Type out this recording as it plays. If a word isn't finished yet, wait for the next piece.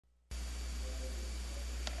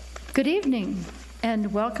Good evening,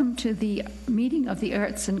 and welcome to the meeting of the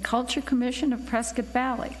Arts and Culture Commission of Prescott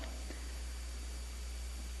Valley.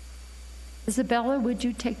 Isabella, would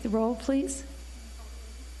you take the roll, please?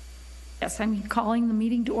 Yes, I'm calling the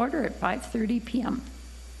meeting to order at 5:30 p.m.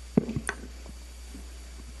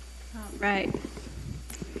 All right.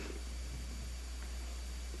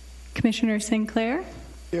 Commissioner Sinclair?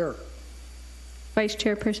 Here. Vice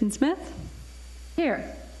Chairperson Smith?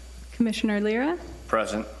 Here. Commissioner Lira?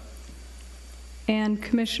 Present. And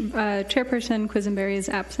Chairperson Quisenberry is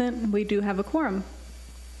absent. We do have a quorum.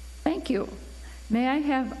 Thank you. May I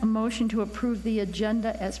have a motion to approve the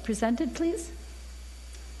agenda as presented, please?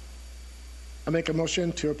 I make a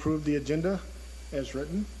motion to approve the agenda as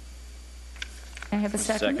written. I have a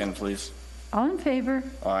second. Second, please. All in favor?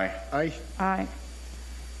 Aye. Aye. Aye.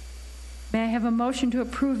 May I have a motion to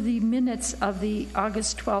approve the minutes of the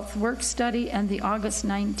August 12th work study and the August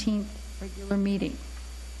 19th regular meeting?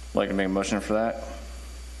 I'd like to make a motion for that.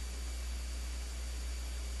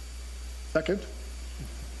 Second.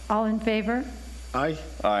 All in favor? Aye.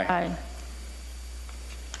 Aye. Aye.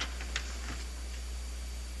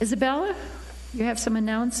 Isabella, you have some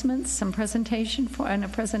announcements, some presentation for, and a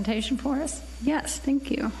presentation for us? Yes,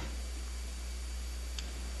 thank you.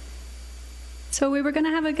 So we were going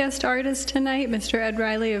to have a guest artist tonight, Mr. Ed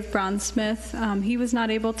Riley of Bronzesmith. He was not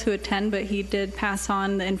able to attend, but he did pass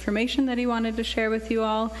on the information that he wanted to share with you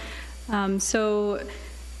all. So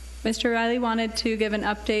Mr. Riley wanted to give an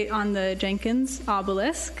update on the Jenkins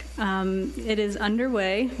obelisk. It is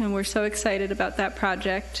underway, and we're so excited about that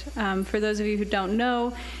project. For those of you who don't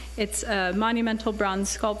know, it's a monumental bronze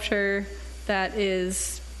sculpture that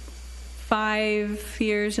is 5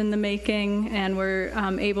 years in the making, and we're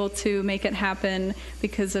able to make it happen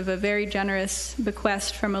because of a very generous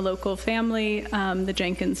bequest from a local family, the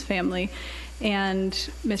Jenkins family, and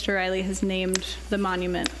Mr. Riley has named the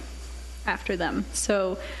monument after them.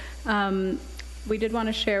 So we did want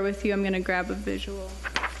to share with you. I'm going to grab a visual.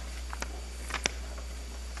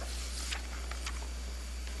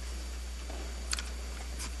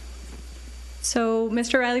 So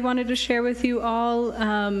Mr. Riley wanted to share with you all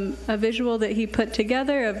a visual that he put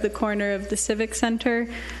together of the corner of the Civic Center.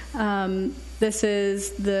 This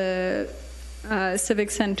is the Civic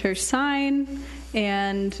Center sign,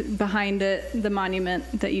 and behind it, the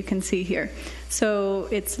monument that you can see here. So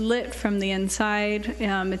it's lit from the inside.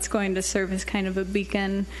 It's going to serve as kind of a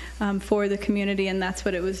beacon for the community, and that's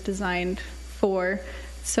what it was designed for.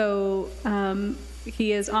 So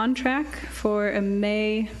he is on track for a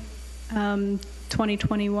May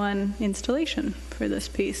 2021 installation for this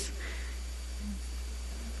piece.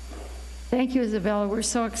 Thank you, Isabella. We're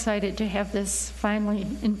so excited to have this finally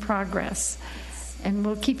in progress, and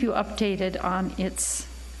we'll keep you updated on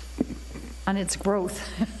its growth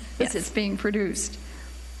as it's being produced.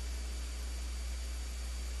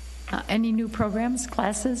 Any new programs,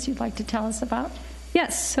 classes you'd like to tell us about?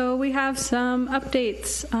 Yes, so we have some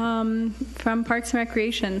updates from Parks and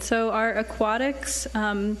Recreation. So our aquatics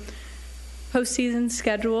postseason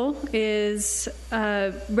schedule is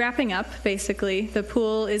wrapping up, basically. The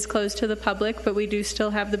pool is closed to the public, but we do still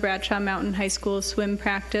have the Bradshaw Mountain High School swim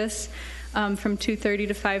practice from 2:30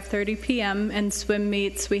 to 5:30 p.m. and swim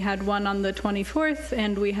meets. We had one on the 24th,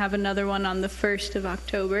 and we have another one on the 1st of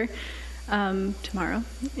October, tomorrow.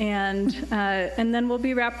 And then we'll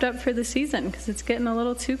be wrapped up for the season because it's getting a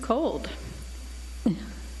little too cold.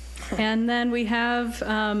 And then we have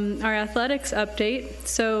our athletics update.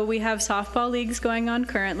 So we have softball leagues going on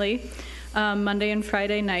currently, Monday and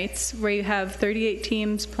Friday nights, where you have 38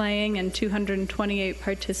 teams playing and 228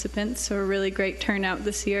 participants, so a really great turnout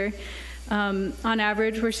this year. On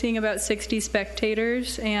average, we're seeing about 60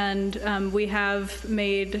 spectators, and we have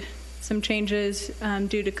made some changes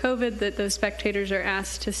due to COVID that those spectators are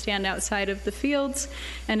asked to stand outside of the fields,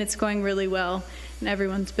 and it's going really well. And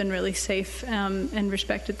everyone's been really safe and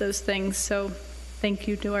respected those things. So thank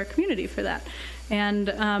you to our community for that.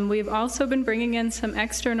 And we've also been bringing in some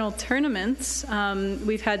external tournaments.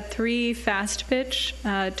 We've had 3 fast pitch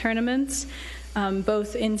tournaments,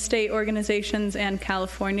 both in-state organizations and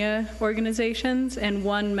California organizations, and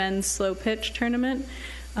 1 men's slow pitch tournament.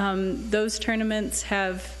 Those tournaments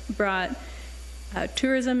have brought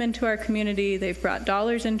tourism into our community. They've brought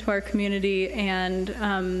dollars into our community, and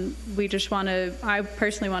I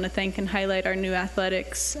personally want to thank and highlight our new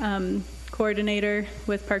athletics coordinator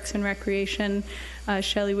with Parks and Recreation,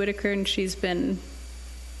 Shelly Whitaker, and she's been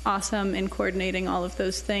awesome in coordinating all of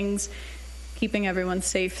those things, keeping everyone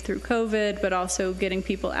safe through COVID, but also getting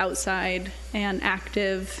people outside and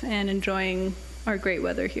active and enjoying our great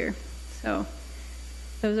weather here. So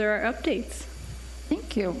those are our updates.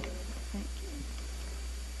 Thank you.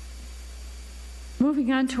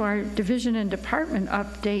 Moving on to our division and department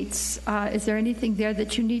updates, is there anything there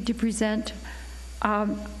that you need to present?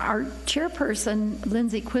 Our chairperson,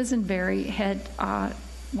 Lindsay Quisenberry, had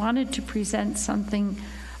wanted to present something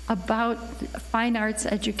about fine arts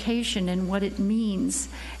education and what it means.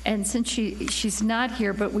 And since she's not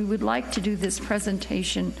here, but we would like to do this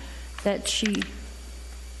presentation that she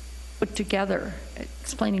put together,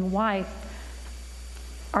 explaining why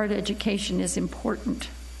art education is important.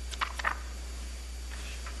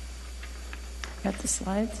 Got the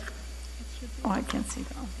slides? Oh, I can't see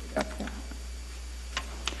them. Up there.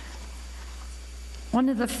 One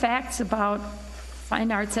of the facts about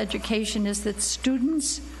fine arts education is that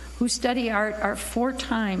students who study art are 4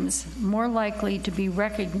 times more likely to be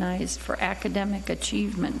recognized for academic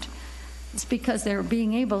achievement. It's because they're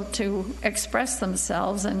being able to express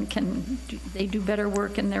themselves and they do better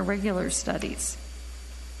work in their regular studies.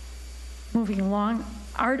 Moving along,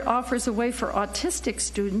 art offers a way for autistic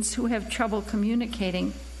students who have trouble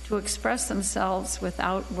communicating to express themselves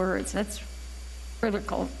without words. That's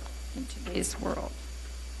critical in today's world.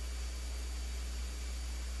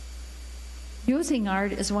 Using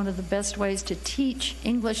art is one of the best ways to teach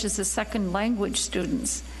English as a second language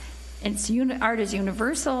students. Art is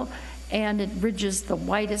universal, and it bridges the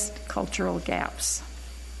widest cultural gaps.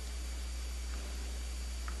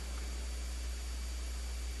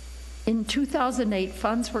 In 2008,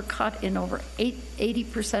 funds were cut in over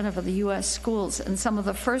 80% of the U.S. schools, and some of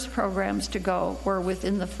the first programs to go were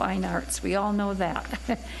within the fine arts. We all know that.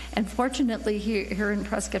 And fortunately, here in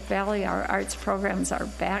Prescott Valley, our arts programs are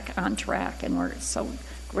back on track, and we're so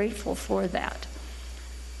grateful for that.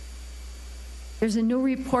 There's a new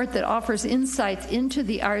report that offers insights into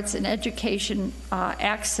the arts and education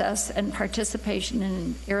access and participation in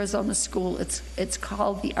an Arizona school. It's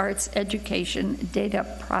called the Arts Education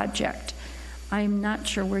Data Project. I'm not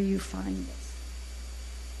sure where you find this.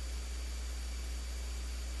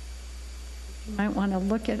 You might want to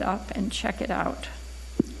look it up and check it out.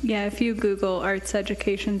 Yeah, if you Google Arts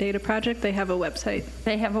Education Data Project, they have a website.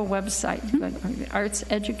 They have a website, mm-hmm. Arts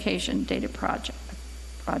Education Data Project.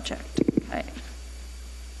 Okay.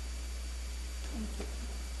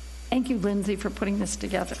 Thank you, Lindsay, for putting this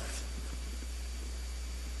together.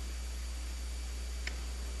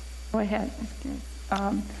 Go ahead.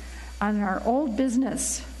 On our old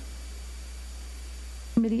business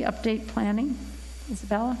committee update planning,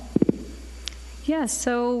 Isabella? Yes,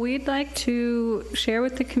 so we'd like to share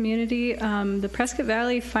with the community the Prescott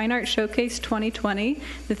Valley Fine Art Showcase 2020.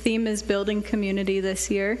 The theme is Building Community this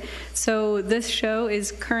year. So this show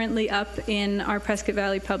is currently up in our Prescott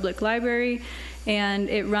Valley Public Library, and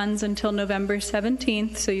it runs until November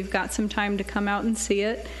 17th, so you've got some time to come out and see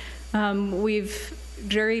it. We've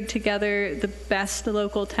juried together the best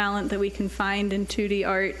local talent that we can find in 2D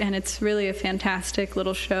art, and it's really a fantastic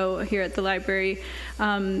little show here at the library.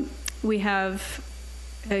 We have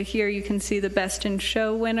here you can see the Best in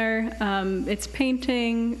Show winner. It's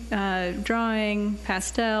painting, drawing,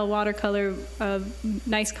 pastel, watercolor, a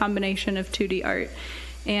nice combination of 2D art.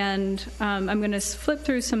 And I'm going to flip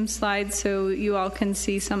through some slides so you all can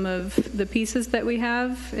see some of the pieces that we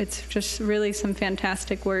have. It's just really some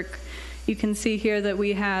fantastic work. You can see here that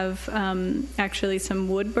we have actually some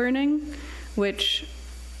wood burning, which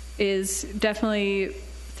is definitely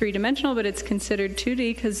three-dimensional, but it's considered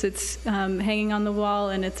 2D because it's hanging on the wall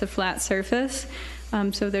and it's a flat surface.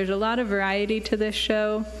 So there's a lot of variety to this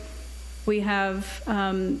show. We have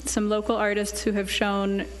some local artists who have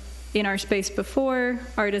shown in our space before,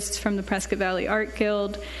 artists from the Prescott Valley Art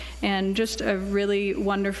Guild, and just a really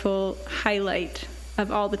wonderful highlight of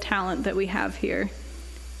all the talent that we have here.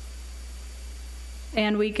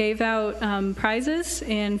 And we gave out prizes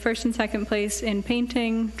in first and second place in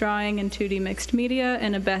painting, drawing, and 2D mixed media,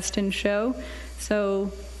 and a Best in Show.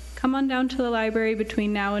 So come on down to the library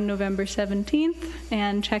between now and November 17th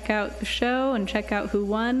and check out the show and check out who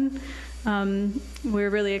won. We're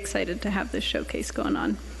really excited to have this showcase going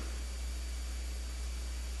on.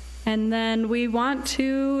 And then we want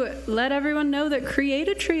to let everyone know that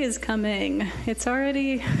Create-A-Tree is coming. It's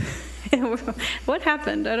already, what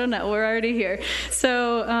happened? I don't know. We're already here.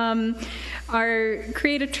 So our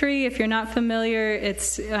Create-A-Tree, if you're not familiar,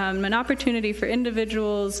 it's an opportunity for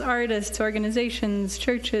individuals, artists, organizations,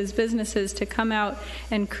 churches, businesses to come out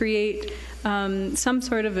and create some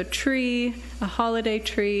sort of a tree, a holiday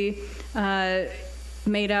tree,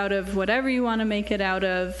 made out of whatever you want to make it out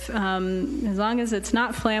of, as long as it's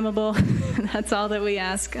not flammable. That's all that we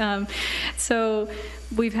ask. So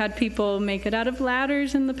we've had people make it out of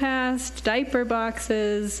ladders in the past, diaper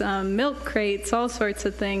boxes, milk crates, all sorts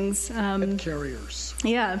of things. Pet carriers.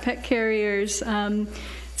 Yeah, pet carriers.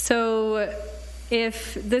 So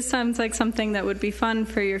if this sounds like something that would be fun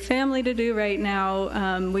for your family to do right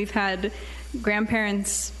now, we've had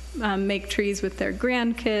grandparents make trees with their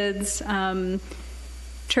grandkids.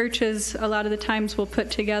 Churches, a lot of the times, will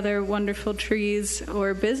put together wonderful trees,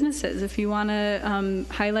 or businesses. If you want to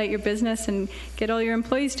highlight your business and get all your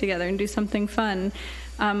employees together and do something fun.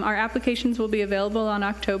 Our applications will be available on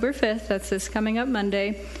October 5th. That's this coming up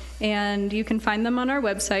Monday. And you can find them on our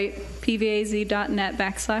website,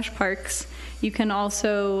 pvaz.net/parks. You can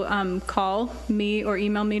also call me or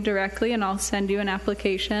email me directly, and I'll send you an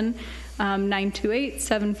application,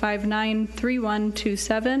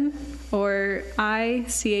 928-759-3127, or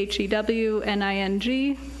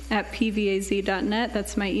ICHEWNING@pvaz.net.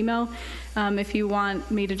 That's my email, if you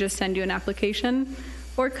want me to just send you an application.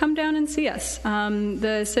 Or come down and see us.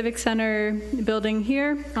 The Civic Center building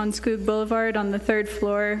here on Skoog Boulevard on the 3rd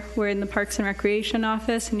floor, we're in the Parks and Recreation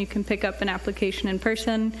office, and you can pick up an application in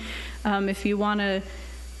person. If you want to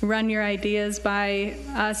run your ideas by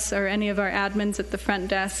us or any of our admins at the front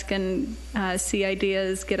desk and see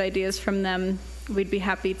ideas, get ideas from them, we'd be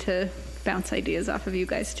happy to bounce ideas off of you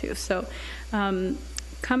guys too. So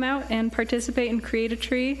come out and participate and create a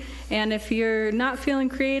tree. And if you're not feeling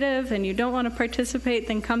creative and you don't want to participate,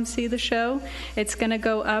 then come see the show. It's going to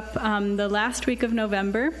go up the last week of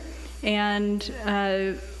November. And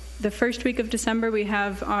the first week of December, we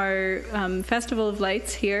have our Festival of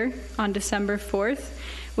Lights here on December 4th,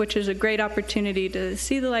 which is a great opportunity to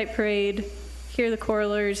see the light parade, hear the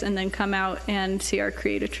carolers, and then come out and see our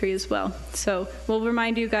Create a Tree as well. So we'll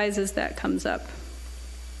remind you guys as that comes up.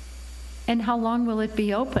 And how long will it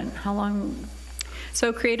be open? How long?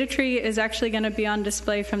 So Create a Tree is actually going to be on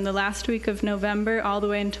display from the last week of November all the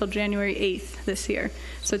way until January 8th this year.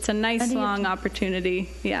 So it's a nice long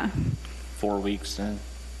opportunity. Yeah. 4 weeks then?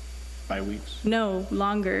 5 weeks? No,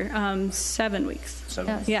 longer. 7 weeks.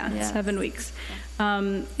 7 weeks? Yeah, Yes. 7 weeks.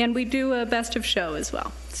 And we do a best of show as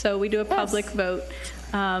well. So we do a public vote.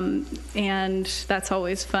 And that's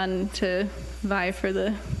always fun to vie for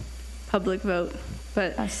the public vote.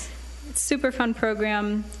 But Yes. it's a super fun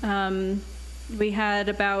program. We had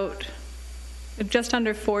about just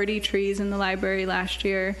under 40 trees in the library last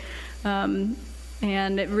year. And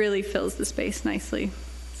it really fills the space nicely.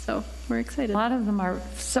 So we're excited. A lot of them are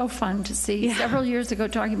so fun to see. Yeah. Several years ago,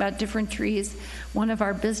 talking about different trees, one of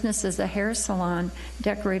our businesses, a hair salon,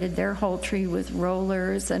 decorated their whole tree with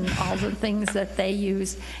rollers and all the things that they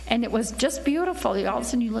use. And it was just beautiful. All of a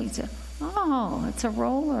sudden you look and say, oh, it's a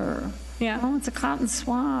roller. Yeah. Oh, it's a cotton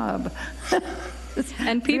swab. It's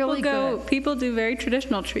And people really good. people do very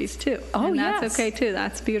traditional trees too. Oh, and that's yes. okay too.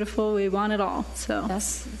 That's beautiful. We want it all. So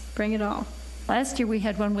Yes. bring it all. Last year we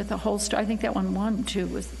had one with a whole story. I think that one won too,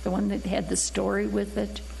 was the one that had the story with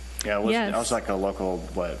it. Yeah, it was, Yes. it was like a local,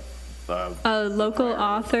 A local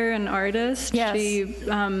author and artist. Yes. She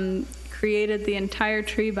created the entire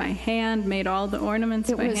tree by hand, made all the ornaments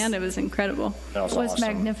It by was- hand. It was incredible. that was It was awesome.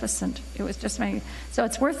 magnificent. It was just magnificent. So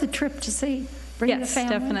it's worth the trip to see. Bring the Yes,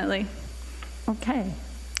 family. definitely. Okay.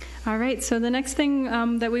 All right, so the next thing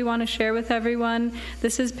that we want to share with everyone,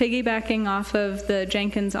 this is piggybacking off of the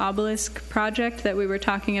Jenkins Obelisk project that we were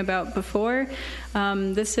talking about before.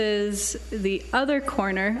 This is the other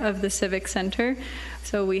corner of the Civic Center.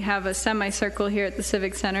 So we have a semicircle here at the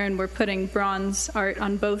Civic Center, and we're putting bronze art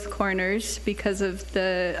on both corners because of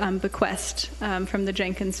the bequest from the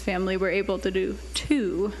Jenkins family. We're able to do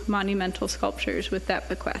 2 monumental sculptures with that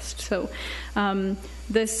bequest. So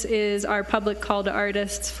this is our public call to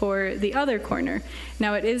artists for the other corner.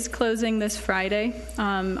 Now, it is closing this Friday,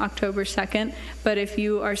 October 2nd, but if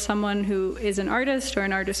you are someone who is an artist or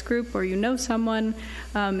an artist group, or you know someone,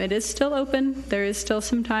 it is still open. There is still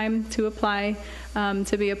some time to apply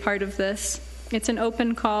to be a part of this. It's an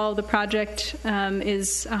open call. The project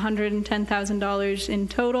is $110,000 in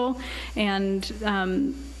total, and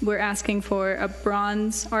we're asking for a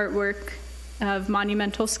bronze artwork of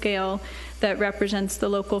monumental scale that represents the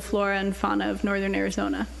local flora and fauna of northern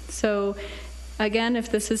Arizona. So again,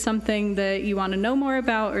 if this is something that you want to know more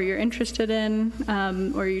about, or you're interested in,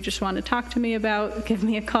 or you just want to talk to me about, give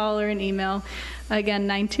me a call or an email. Again,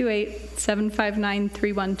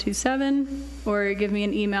 928-759-3127, or give me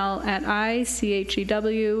an email at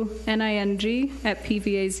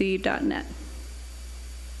ICHEWNING@pvaz.net.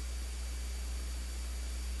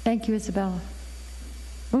 Thank you, Isabella.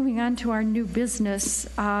 Moving on to our new business,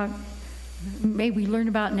 may we learn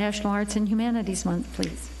about National Arts and Humanities Month,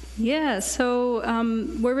 please? Yeah, so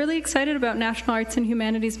we're really excited about National Arts and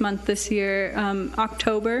Humanities Month this year.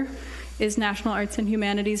 October is National Arts and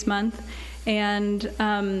Humanities Month, and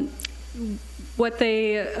What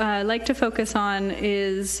they like to focus on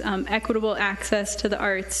is equitable access to the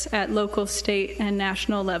arts at local, state, and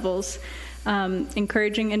national levels,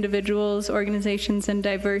 encouraging individuals, organizations, and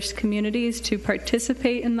diverse communities to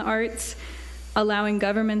participate in the arts, allowing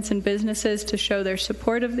governments and businesses to show their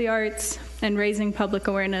support of the arts, and raising public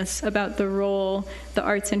awareness about the role the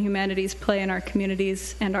arts and humanities play in our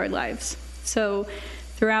communities and our lives. So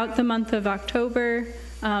throughout the month of October,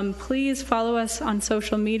 please follow us on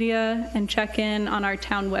social media and check in on our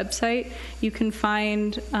town website. You can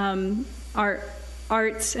find our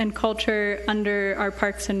arts and culture under our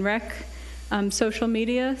Parks and Rec social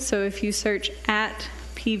media. So if you search at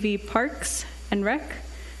PV Parks and Rec,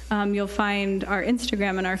 you'll find our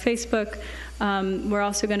Instagram and our Facebook. We're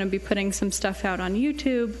also going to be putting some stuff out on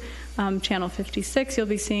YouTube. Channel 56, you'll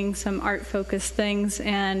be seeing some art-focused things,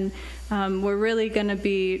 and we're really going to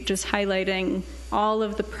be just highlighting all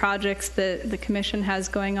of the projects that the Commission has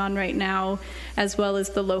going on right now, as well as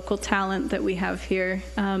the local talent that we have here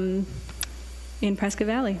in Prescott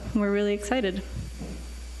Valley. We're really excited.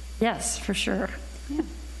 Yes, for sure. Yeah.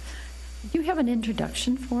 Do you have an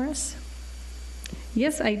introduction for us?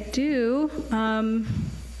 Yes, I do.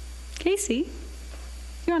 Casey,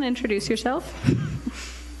 you want to introduce yourself?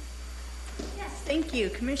 Thank you,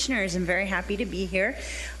 Commissioners. I'm very happy to be here.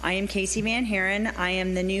 I am Casey Van Haren. I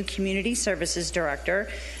am the new Community Services Director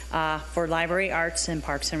for Library, Arts, and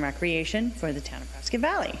Parks and Recreation for the town of Prescott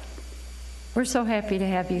Valley. We're so happy to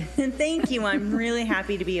have you. And thank you. I'm really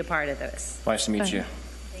happy to be a part of this. Nice to meet you.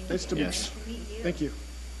 Nice to meet Yes. you. Thank you.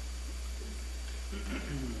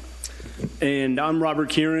 And I'm Robert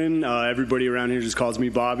Kieran. Everybody around here just calls me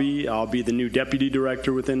Bobby. I'll be the new Deputy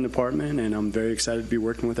Director within the department, and I'm very excited to be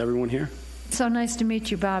working with everyone here. So nice to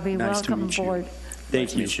meet you, Bobby. Nice to Welcome meet you. aboard. Thank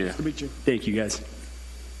Nice to you. meet you. Nice to meet you. Thank you, guys.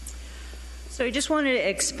 So I just wanted to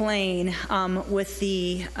explain with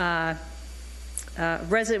the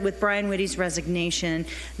with Brian Whitty's resignation,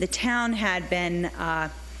 the town had been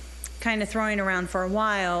kind of throwing around for a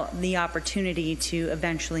while the opportunity to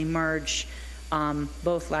eventually merge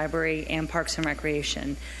both library and Parks and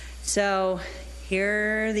Recreation. So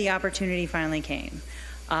here the opportunity finally came.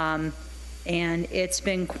 And it's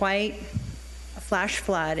been quite a flash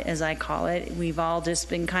flood, as I call it. We've all just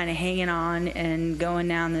been kind of hanging on and going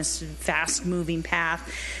down this fast-moving path.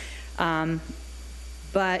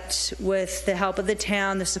 But with the help of the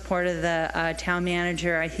town, the support of the town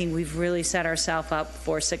manager, I think we've really set ourselves up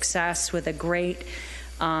for success with a great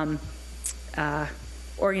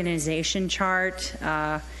organization chart.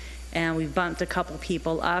 And we've bumped a couple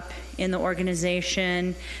people up in the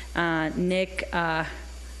organization. Nick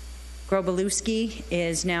Grobalewski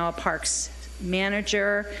is now a parks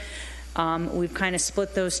manager. We've kind of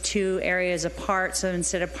split those two areas apart. So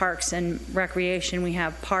instead of parks and recreation, we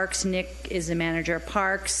have parks. Nick is the manager of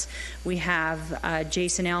parks. We have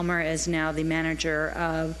Jason Elmer is now the manager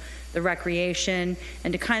of the recreation.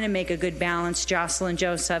 And to kind of make a good balance, Jocelyn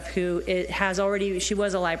Joseph, who has already, she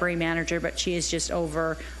was a library manager, but she is just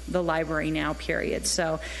over the library now, period.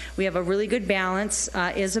 So we have a really good balance.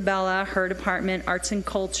 Isabella, her department, arts and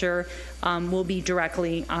culture, will be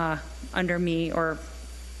directly under me, or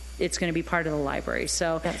it's going to be part of the library.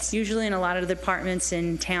 So Yes. Usually in a lot of the departments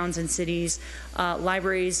in towns and cities,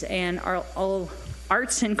 libraries and all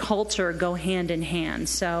arts and culture go hand in hand.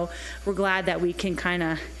 So we're glad that we can kind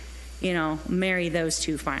of, marry those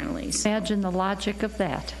two finally. So Imagine the logic of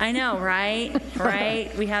that. I know, right?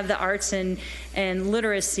 Right? We have the arts and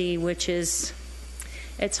literacy, which is,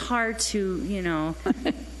 it's hard to,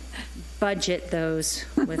 budget those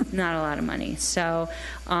with not a lot of money. So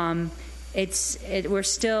we're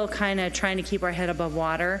still kind of trying to keep our head above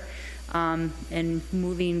water. And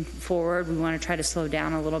moving forward, we want to try to slow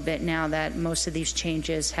down a little bit now that most of these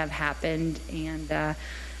changes have happened. And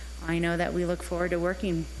I know that we look forward to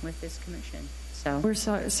working with this commission. So We're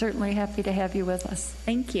certainly happy to have you with us.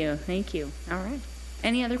 thank you. Thank you. All right.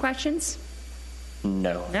 Any other questions?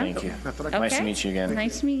 No, thank you. Not that I- Nice to Okay. meet you again.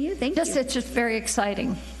 Nice to meet you. Thank you. It's just very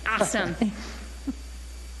exciting. Awesome.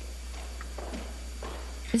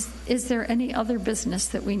 Is there any other business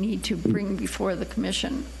that we need to bring before the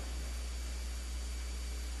commission?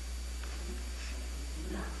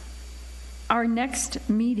 Our next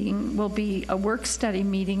meeting will be a work-study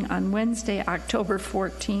meeting on Wednesday, October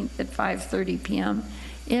 14th at 5:30 p.m.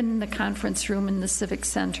 in the conference room in the Civic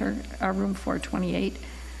Center, room 428.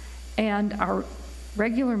 And our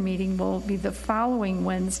regular meeting will be the following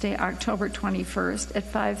Wednesday, October 21st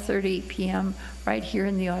at 5:30 p.m. right here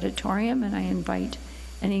in the auditorium. And I invite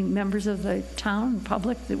any members of the town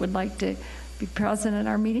public that would like to be present at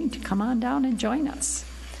our meeting to come on down and join us.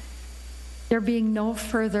 There being no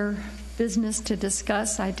further business to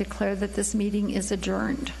discuss, I declare that this meeting is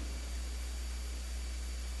adjourned.